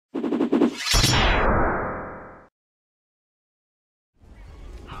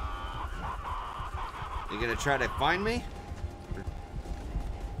You gonna try to find me? I'm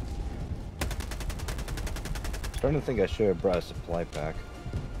starting to think I should have brought a supply pack.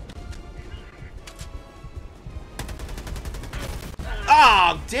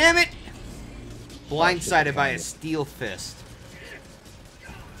 Oh, damn it! Blindsided by a steel fist.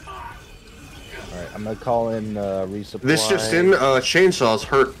 Alright, I'm gonna call in resupply. This just in, chainsaws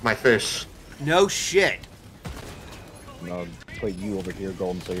hurt my face. No shit. And I'll put you over here,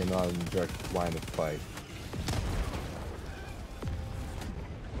 Golden, so you're not in direct line of fight.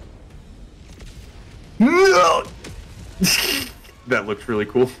 No! That looks really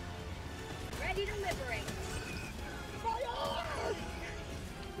cool. Ready to liberate.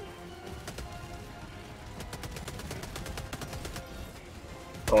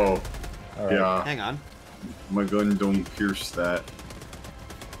 Oh, Alright. yeah. Hang on. My gun don't pierce that.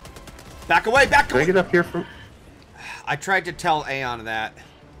 Back away, back Can I away! get up here from... I tried to tell Aeon that.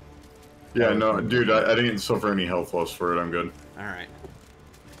 Yeah, no, dude, I didn't suffer any health loss for it. I'm good. Alright.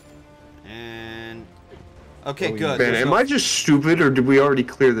 And... Okay, Oh, good. Man, There's am no- I just stupid, or did we already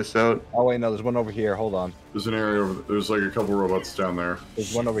clear this out? Oh wait, no, there's one over here. Hold on. There's an area over. There's like a couple robots down there.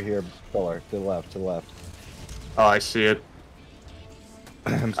 There's one over here, Fuller. To the left, to the left. Oh, I see it.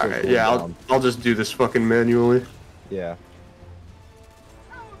 I'm still Alright, going yeah, down. I'll just do this fucking manually. Yeah.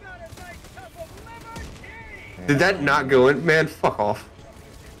 Did that not go in? Man, fuck off.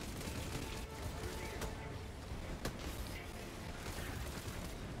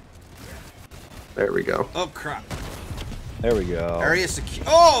 There we go. Oh, crap. There we go. Area secure.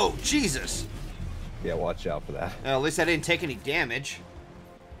 Oh, Jesus! Yeah, watch out for that. Well, at least I didn't take any damage.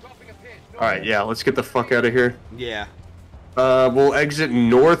 Alright, yeah, let's get the fuck out of here. Yeah. We'll exit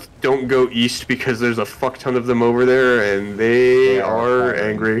north, don't go east because there's a fuck ton of them over there and they are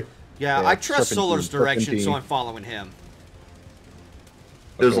angry. Yeah, Yeah, I trust serpentine, Solar's direction, so serpentine. I'm following him.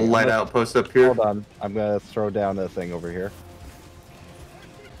 There's Okay, a light I'm gonna- outpost up here. Hold on. I'm gonna throw down a thing over here.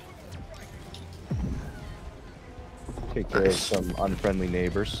 Take care of some unfriendly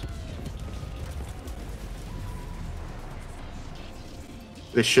neighbors.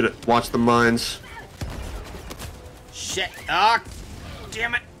 They should have watched the mines. Shit. Ah,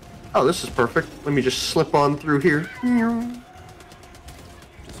 damn it. Oh, this is perfect. Let me just slip on through here.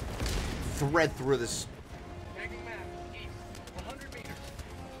 Thread through this.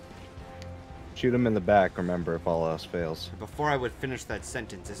 Shoot him in the back, remember, if all else fails. Before I would finish that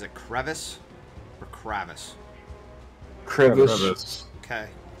sentence, is it crevice or Kravis? Crevice. Crevice. Okay.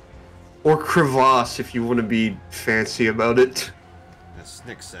 Or crevasse if you want to be fancy about it.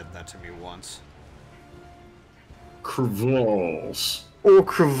 Snick said that to me once. Crevasse. Or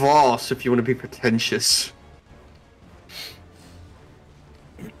crevasse if you want to be pretentious.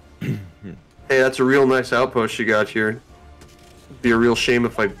 Hey, that's a real nice outpost you got here. It'd be a real shame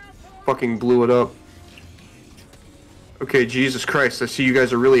if I fucking blew it up. Okay, Jesus Christ, I see you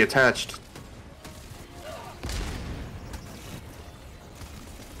guys are really attached.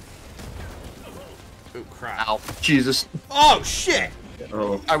 Oh, crap. Ow. Jesus. Oh, shit!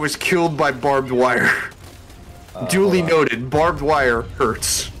 Oh, I was killed by barbed wire. Duly hold on. noted, barbed wire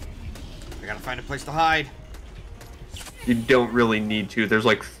hurts. I gotta find a place to hide. You don't really need to. There's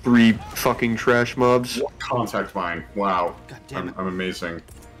like 3 fucking trash mobs. contact mine. Wow. God damn it. I'm amazing.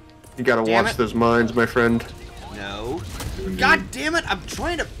 You gotta Damn watch it. those mines, my friend. No. God damn it! I'm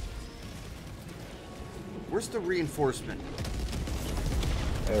trying to. Where's the reinforcement?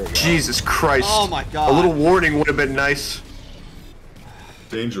 There we go. Jesus Christ. Oh my god. A little warning would have been nice.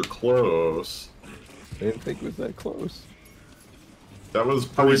 Danger close. I didn't think it was that close. That was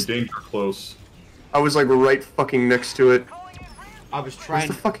pretty was- danger close. I was like right fucking next to it. I was Where's trying.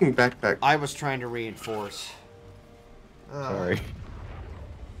 the fucking backpack? I was trying to reinforce. Sorry.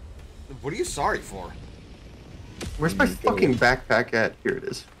 What are you sorry for? Where's my fucking backpack at? Here it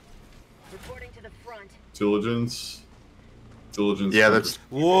is. Reporting to the front. Diligence. Diligence. Yeah, that's...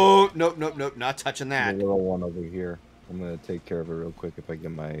 Whoa! Nope, nope, nope. Not touching There's that. a little one over here. I'm gonna take care of it real quick if I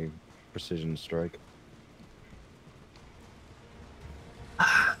get my precision strike.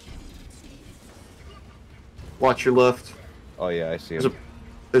 Watch your left. Oh yeah, I see There's him.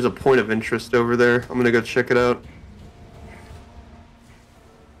 there's a point of interest over there. I'm gonna go check it out.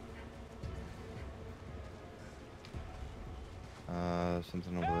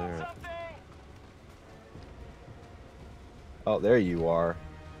 Something over there. Oh, there you are.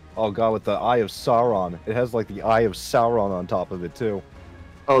 Oh god, with the Eye of Sauron. It has like the Eye of Sauron on top of it too.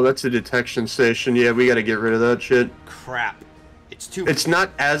 Oh, that's a detection station. Yeah, we gotta get rid of that shit. Crap. It's too. It's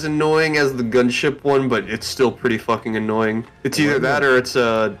not as annoying as the gunship one, but it's still pretty fucking annoying. It's either that or it's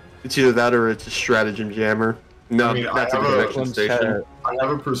a stratagem jammer. No, I mean, that's a I have a- detection station. I I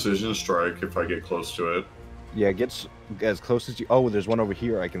have a precision strike if I get close to it. Yeah, get as close as you. Oh, there's one over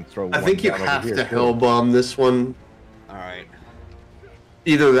here. I can throw. I one think you down over have here, to too. hell bomb this one. All right.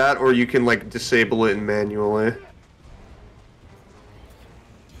 Either that, or you can like disable it manually.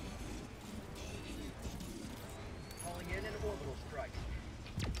 Calling in an orbital strike.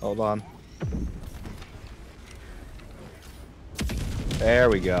 Hold on. There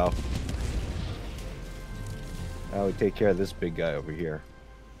we go. Now we take care of this big guy over here.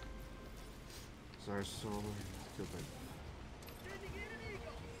 Sorry, solar.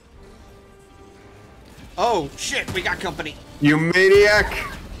 Oh shit! We got company. You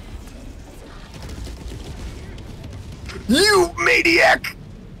maniac! You maniac!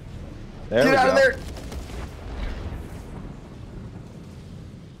 There we Get out of go. there!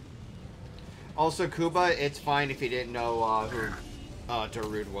 Also, Kuba, it's fine if you didn't know who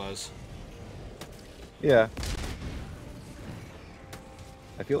Darude was. Yeah.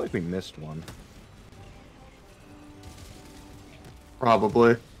 I feel like we missed one.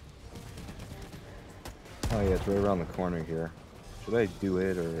 Probably. Oh yeah, it's right around the corner here. Should I do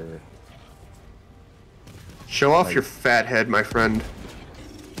it or? Show off your fat head, my friend.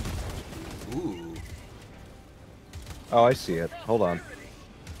 Ooh. Oh, I see it. Hold on.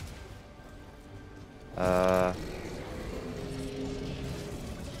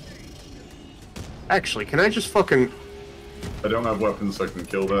 Actually, can I just fucking... I don't have weapons that can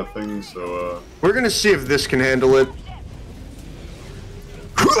kill that thing, so We're gonna see if this can handle it.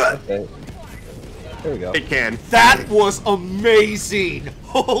 Okay. There we go. It can. That was amazing!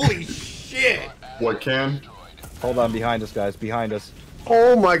 Holy shit! what can? Hold on, behind us, guys. Behind us.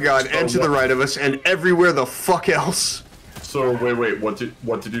 Oh my god, and to the right of us, and everywhere the fuck else. So wait, what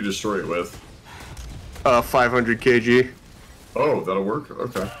did you destroy it with? 500 kg. Oh, that'll work.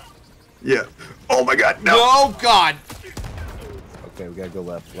 Okay. Yeah. Oh my god, no! No, God! Okay, we gotta go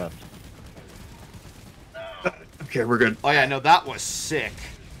left. Okay, we're good. Oh yeah, no, that was sick.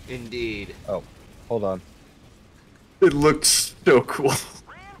 Indeed. Oh, hold on. It looked so cool.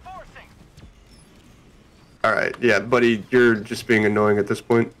 Alright, yeah, buddy, you're just being annoying at this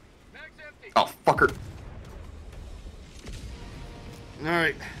point. Oh, fucker.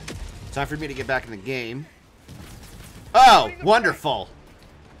 Alright. Time for me to get back in the game. Oh, wonderful!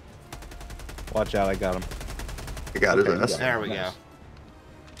 Watch out, I got him. I got his Okay, ass. There we Nice. go.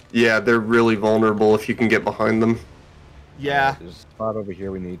 Yeah, they're really vulnerable if you can get behind them. Yeah. There's a spot over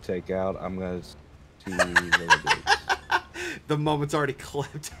here we need to take out. I'm gonna see where it is. The moment's already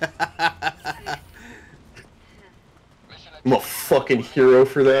clipped. I'm a fucking hero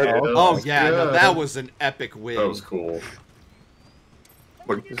for that. Oh yeah, no, good. that was an epic win. That was cool.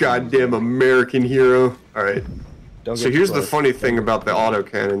 I'm a goddamn American hero. Alright. Don't So get here's the close. funny thing about the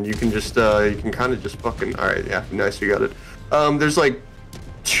autocannon. You can just, you can kind of just fucking... Alright, yeah, nice, you got it. There's like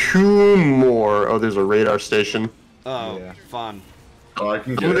 2 more. Oh, there's a radar station. Oh, Yeah. fun. Oh, I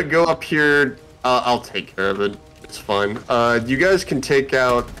can I'm get gonna it. go up here. I'll take care of it. It's fine. You guys can take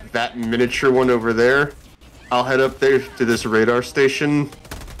out that miniature one over there. I'll head up there to this radar station,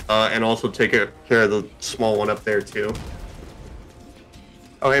 and also take care of the small one up there too.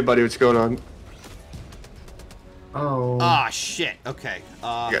 Oh, hey, buddy, what's going on? Oh. Ah, shit. Okay.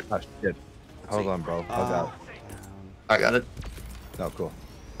 Yeah. Oh, shit. Hold on, bro. I got I got it. No, cool.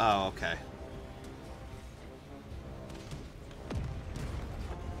 Oh, okay.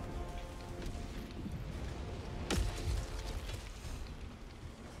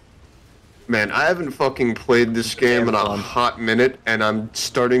 Man, I haven't fucking played this game in a hot minute, and I'm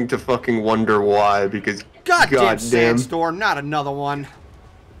starting to fucking wonder why, because Goddamn sandstorm, not another one.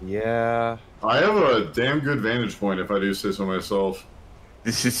 Yeah. I have a damn good vantage point if I do say so myself.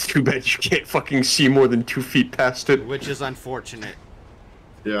 this is too bad you can't fucking see more than 2 feet past it. Which is unfortunate.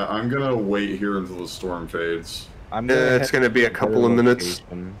 Yeah, I'm gonna wait here until the storm fades. I'm It's head gonna be a to couple of better minutes.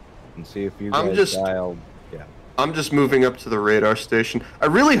 location and see if you I'm guys just- dial. Yeah. I'm just moving up to the radar station. I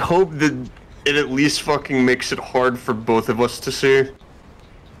really hope that it at least fucking makes it hard for both of us to see.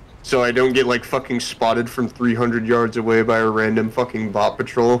 So I don't get like fucking spotted from 300 yards away by a random fucking bot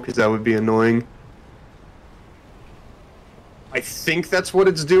patrol, because that would be annoying. I think that's what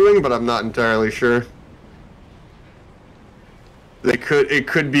it's doing, but I'm not entirely sure. It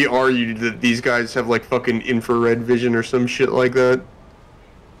could be argued that these guys have like fucking infrared vision or some shit like that.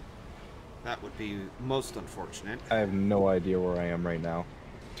 That would be most unfortunate. I have no idea where I am right now.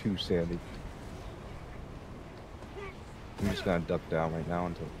 Too sandy. I'm just gonna duck down right now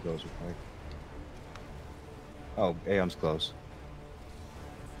until it goes away. Oh, Aeon's close.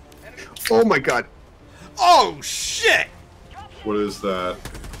 Oh my god. Oh, shit! What is that?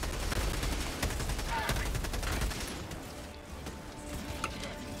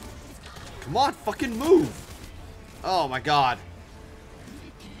 Come on, fucking move. Oh my god.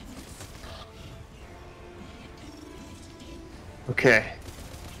 Okay.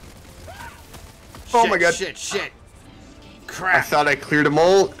 Shit, Oh my god. Shit. I Crap. thought I cleared them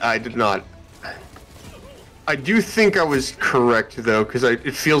all. I did not. I do think I was correct though, because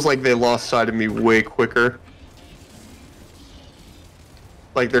it feels like they lost sight of me way quicker.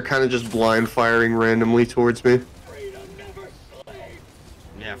 Like they're kind of just blind firing randomly towards me.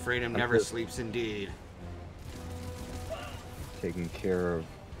 Yeah, freedom never sleeps indeed. Taking care of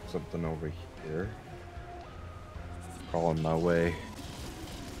something over here. Crawling my way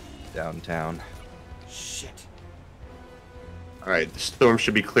downtown. Shit. Alright, the storm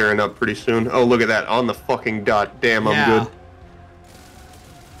should be clearing up pretty soon. Oh, look at that. On the fucking dot. Damn, I'm Yeah. good.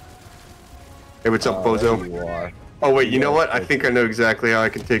 Hey, what's up, There bozo? you are. Oh, wait, you know what? I think I know exactly how I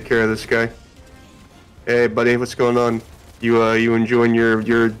can take care of this guy. Hey, buddy, what's going on? You enjoying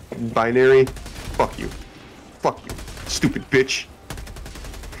your binary? Fuck you. Fuck you. Stupid bitch.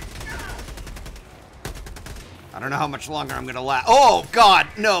 I don't know how much longer I'm gonna last. Oh god,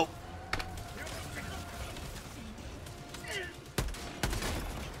 no.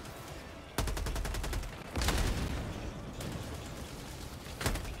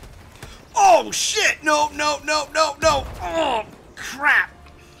 Oh shit! No. Oh crap.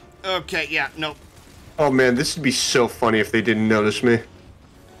 Okay, yeah, no. Oh man, this would be so funny if they didn't notice me.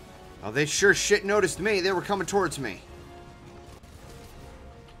 Oh, they sure shit noticed me. They were coming towards me.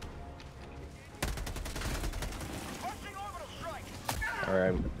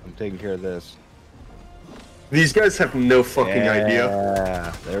 Alright, I'm taking care of this. These guys have no fucking idea.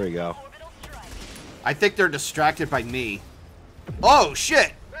 Yeah, there we go. I think they're distracted by me. Oh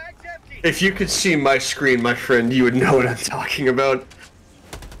shit! If you could see my screen, my friend, you would know what I'm talking about.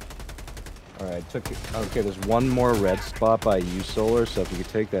 Alright, okay, there's one more red spot by you, Solar, so if you could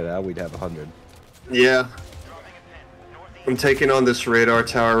take that out, we'd have 100. Yeah. I'm taking on this radar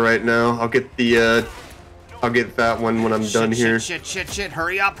tower right now. I'll get the, I'll get that one when I'm done here. Shit.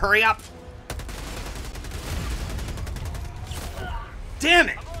 Hurry up. Damn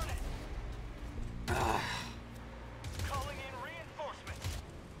it!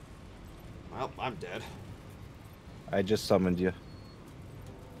 Well, I'm dead. I just summoned you.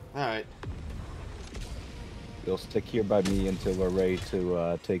 Alright. You'll stick here by me until we're ready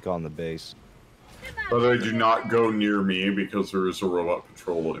to take on the base. But I do not go near me because there is a robot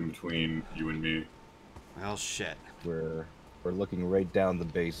patrol in between you and me. Well, shit. We're looking right down the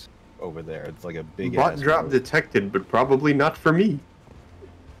base over there. It's like a big Bot ass drop road. detected, but probably not for me.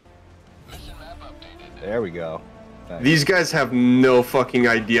 There we go. Nice. These guys have no fucking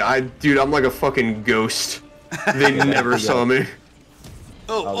idea. Dude, I'm like a fucking ghost. They never saw me.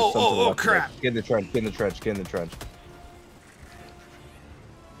 I'll just send something up there. Crap. Get in the trench.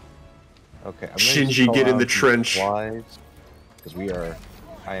 Okay, I'm Shinji, get in the trench. Because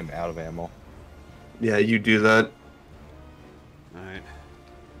I am out of ammo. Yeah, you do that. Alright.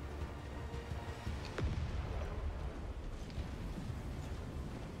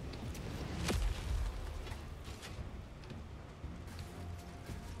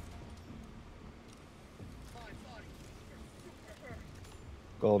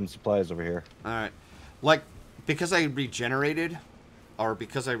 Golden supplies over here. Alright. Like, because I regenerated, or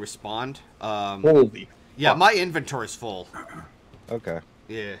because I respawned, Holy. yeah, fuck. my inventory's full. Okay.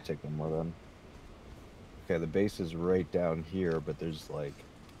 Yeah. Take one more then. Okay, the base is right down here, but there's like...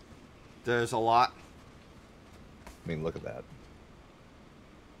 There's a lot. I mean, look at that.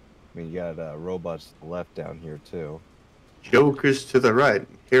 I mean, you got robots to the left down here, too. Jokers to the right.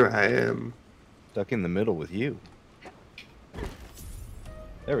 Here I am. Stuck in the middle with you.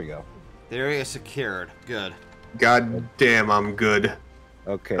 There we go. The area is secured. Good. God damn, I'm good.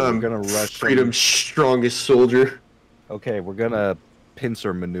 Okay, we're gonna rush Freedom's strongest soldier. Okay, we're gonna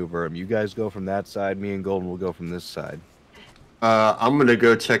pincer maneuver them. You guys go from that side. Me and Golden will go from this side. I'm gonna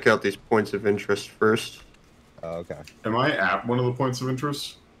go check out these points of interest first. Okay. Am I at one of the points of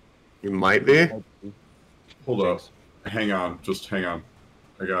interest? You might be. Hold up. Hang on. Just hang on.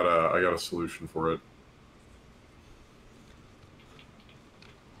 I got a solution for it.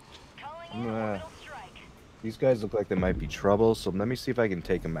 These guys look like they might be trouble, so let me see if I can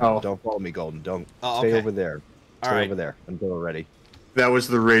take them out. Oh. Don't follow me, Golden. Don't. Oh, Stay okay. over there. Stay Alright. over there until we're ready. That was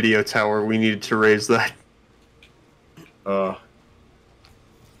the radio tower. We needed to raise that. Oh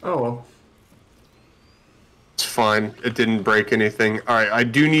well. It's fine. It didn't break anything. Alright, I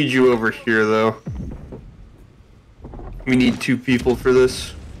do need you over here, though. We need 2 people for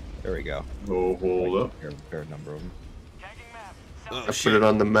this. There we go. Oh, hold up. Fair number of them. Oh, I put shit. it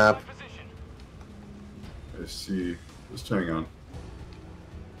on the map. I see. Just hang on.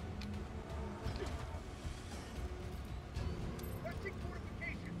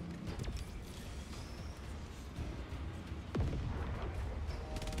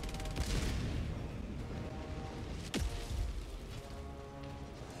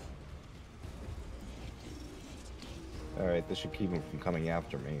 Alright, this should keep him from coming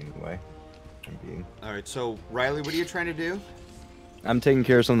after me anyway. Alright, so Riley, what are you trying to do? I'm taking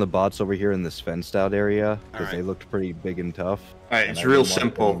care of some of the bots over here in this fenced out area because Alright. they looked pretty big and tough. Alright, and it's I real didn't want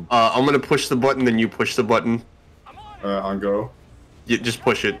simple. them- I'm gonna push the button, then you push the button. On go. You just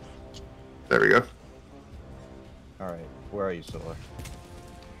push it. There we go. Alright, where are you, Solar?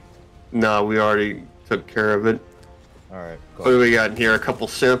 No, we already took care of it. Alright, What do we got in here? A couple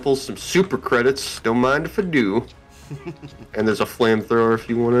samples, some super credits. Don't mind if I do. And there's a flamethrower if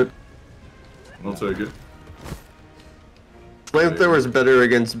you want it. I'll take it. Flamethrower is better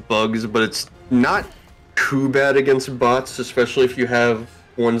against bugs, but it's not too bad against bots, especially if you have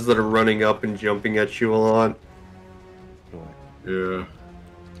ones that are running up and jumping at you a lot. Yeah.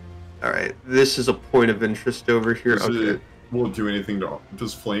 Alright, this is a point of interest over here. Will it do anything to...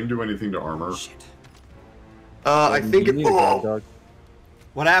 Does flame do anything to armor? Shit. I think You need a guard dog?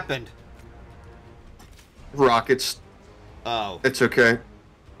 What happened? rockets. Oh. It's okay.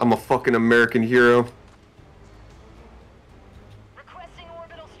 I'm a fucking American hero. Requesting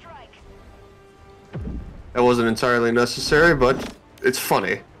orbital strike. That wasn't entirely necessary, but it's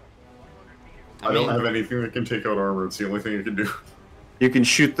funny. I don't have anything that can take out armor. It's the only thing I can do. You can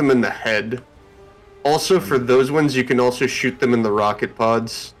shoot them in the head. Also, for those ones, you can also shoot them in the rocket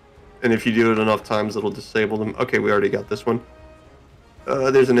pods. And if you do it enough times, it'll disable them. Okay, we already got this one.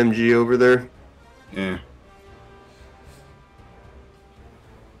 There's an MG over there. Yeah.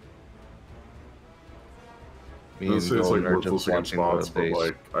 Me I'd and say it's like Golden are worthless just against watching the bots, but base.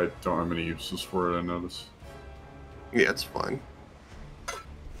 like I don't have any uses for it. I notice. Yeah, it's fine.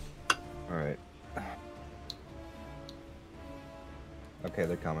 Alright. Okay,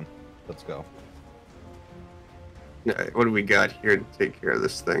 they're coming. Let's go. Alright, what do we got here to take care of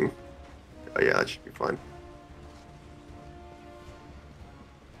this thing? Oh yeah, that should be fine.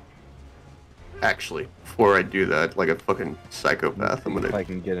 Actually, before I do that, like a fucking psychopath, I'm If I gonna...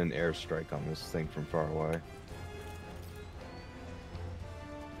 can get an airstrike on this thing from far away.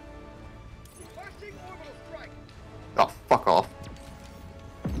 Requesting orbital strike. Oh, fuck off.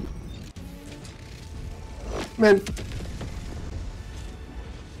 Man.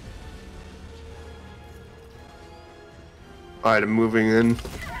 Alright, I'm moving in.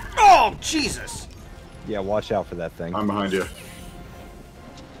 Oh, Jesus! Yeah, watch out for that thing. I'm behind you.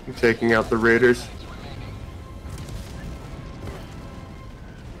 I'm taking out the raiders.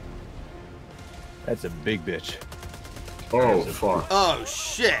 That's a big bitch. Oh fuck. Oh,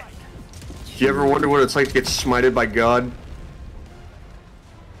 shit! Do you ever wonder what it's like to get smited by God?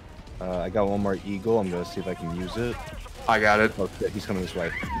 I got one more eagle. I'm gonna see if I can use it. I got it. Oh shit, he's coming this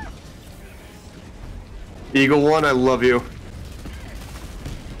way. Eagle 1, I love you.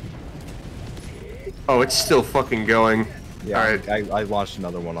 Oh, it's still fucking going. Yeah, Alright. I launched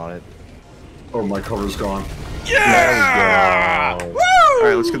another one on it. Oh, my cover's gone. Yeah! There we go. Woo!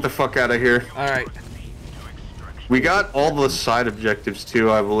 Alright, let's get the fuck out of here. Alright. We got all the side objectives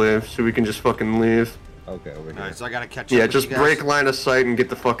too, I believe, so we can just fucking leave. Okay, over here. Alright, so I gotta catch up Yeah, with just you guys. break line of sight and get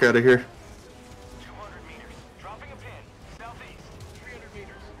the fuck out of here. 200 meters. Dropping a pin. Southeast. 300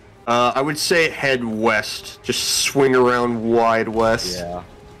 meters. I would say head west. Just swing around wide west. Yeah.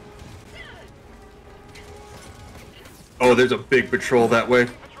 Oh, there's a big patrol that way.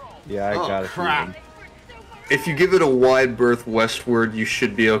 Yeah, I Oh, got it. crap. If you give it a wide berth westward, you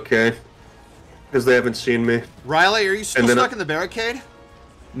should be okay. Because they haven't seen me. Riley, are you still And then stuck in the barricade?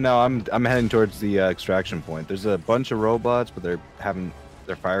 No, I'm heading towards the extraction point. There's a bunch of robots, but they're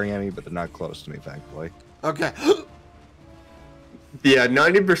firing at me, but they're not close to me, thankfully. Okay. Yeah,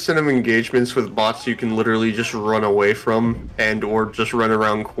 90% of engagements with bots you can literally just run away from and or just run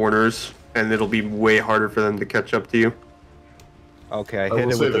around corners, and it'll be way harder for them to catch up to you. Okay, I will hit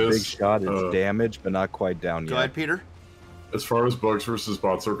it say with a big this, shot. It's damaged, but not quite down Go yet. ahead, Peter. As far as bugs versus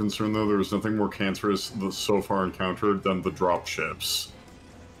bots are concerned, though, there is nothing more cancerous so far encountered than the drop ships.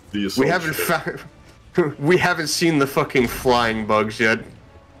 The assault We haven't ships. found... we haven't seen the fucking flying bugs yet.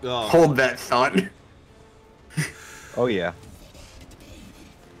 Oh. Hold that thought. Oh yeah.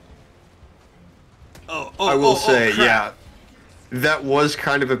 I will say, crap. yeah, that was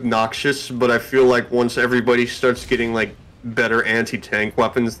kind of obnoxious, but I feel like once everybody starts getting, like, better anti-tank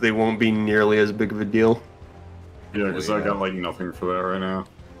weapons, they won't be nearly as big of a deal. Yeah, because Oh, I yeah. got like nothing for that right now.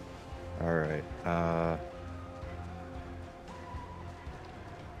 All right.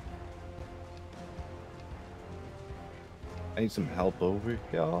 I need some help over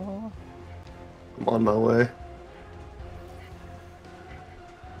here. I'm on my way.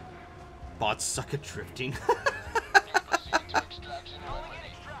 Bots suck at drifting. I'm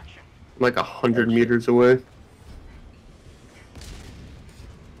like 100 meters away.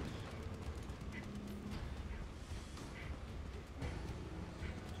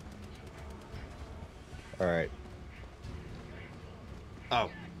 Oh.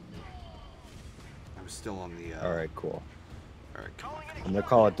 I'm still on the, Alright, cool. Alright, come on. I'm gonna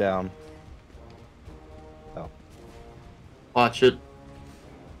call it down. Oh. Watch it.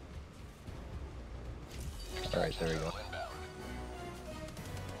 Alright, there we go.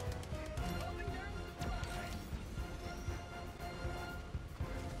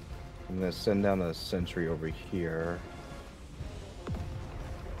 I'm gonna send down a sentry over here.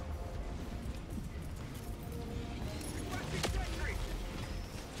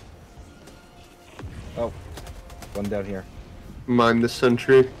 Oh, one down here. Mind the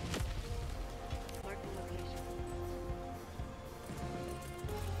sentry.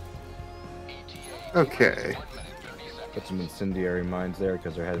 Okay. Put some incendiary mines there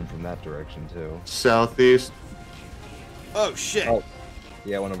because they're heading from that direction too. Southeast. Oh, shit. Oh,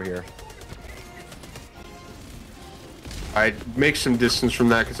 yeah, one over here. Alright, make some distance from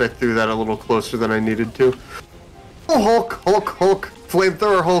that because I threw that a little closer than I needed to. Oh, Hulk, Hulk, Hulk.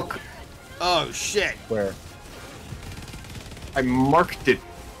 Flamethrower Hulk. Oh, shit. Where? I marked it.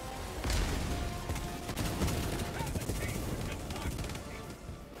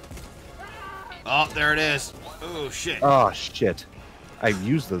 Oh, there it is. Oh, shit. Oh shit! I've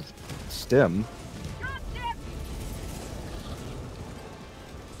used the stem.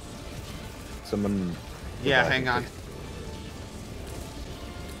 Someone. Yeah, hang on.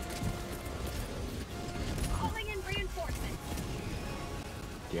 Calling in reinforcements.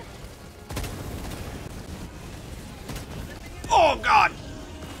 Yeah. Oh, God.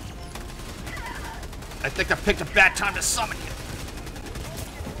 I think I picked a bad time to summon you.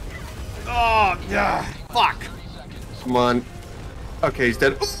 Oh, yeah. Fuck. Come on. Okay, he's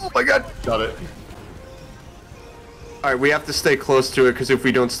dead. Oh my god. Got it. Alright, we have to stay close to it because if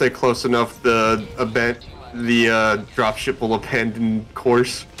we don't stay close enough, the dropship will abandon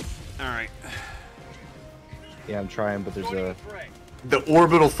course. Alright. Yeah, I'm trying, but there's a. The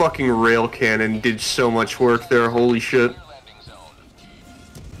orbital fucking rail cannon did so much work there, holy shit.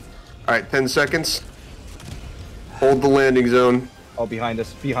 Alright, 10 seconds. Hold the landing zone. Oh, behind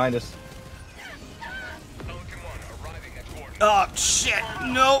us! Behind us! Oh, shit.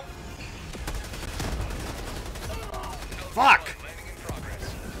 Nope. Fuck.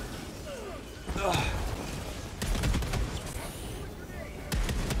 Ugh.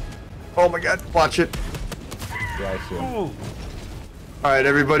 Oh my god, watch it. Yeah, I see him. Oh, Alright,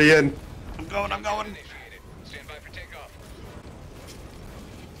 everybody in. I'm going, I'm going. Stand by for takeoff.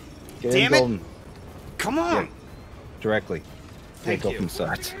 Get Damn in, it. Golden. Come on. Directly. Thank Take you. open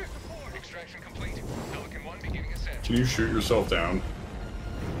sight. Extraction complete. Pelican 1 beginning ascent. Can you shoot yourself down?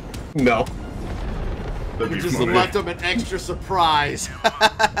 No. That'd be Just funny. left him an extra surprise.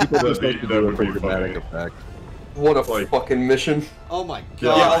 That would be funny. Effect. What a Like- fucking mission. Oh my Yeah,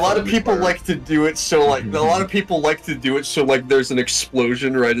 god. Yeah, a lot of that'd be people fire. like to do it so like there's an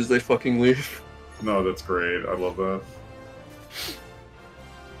explosion right as they fucking leave. No, that's great. I love that.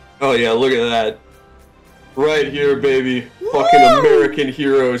 Oh yeah, look at that. Right here, baby. Fucking American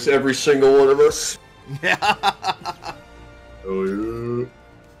heroes, every single one of us. Oh yeah.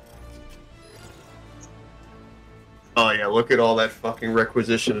 Oh yeah, look at all that fucking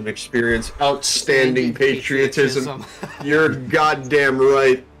requisition and experience. Outstanding patriotism. You're goddamn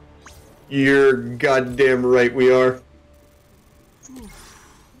right. You're goddamn right we are.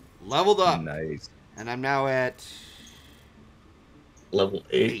 Leveled up. Nice. And I'm now at Level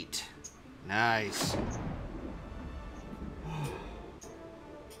 8. 8. Nice.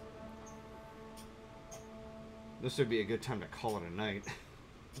 This would be a good time to call it a night.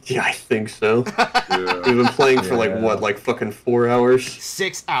 Yeah, I think so. Yeah. We've been playing for like Yeah. what, like fucking 4 hours?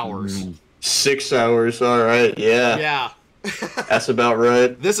 6 hours. 6 hours, alright, yeah. Yeah. That's about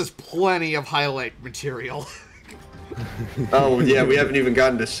right. This is plenty of highlight material. Oh yeah, we haven't even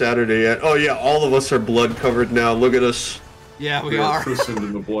gotten to Saturday yet. Oh yeah, all of us are blood covered now. Look at us. Yeah, we We are are. christened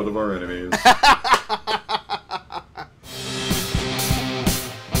in the blood of our enemies.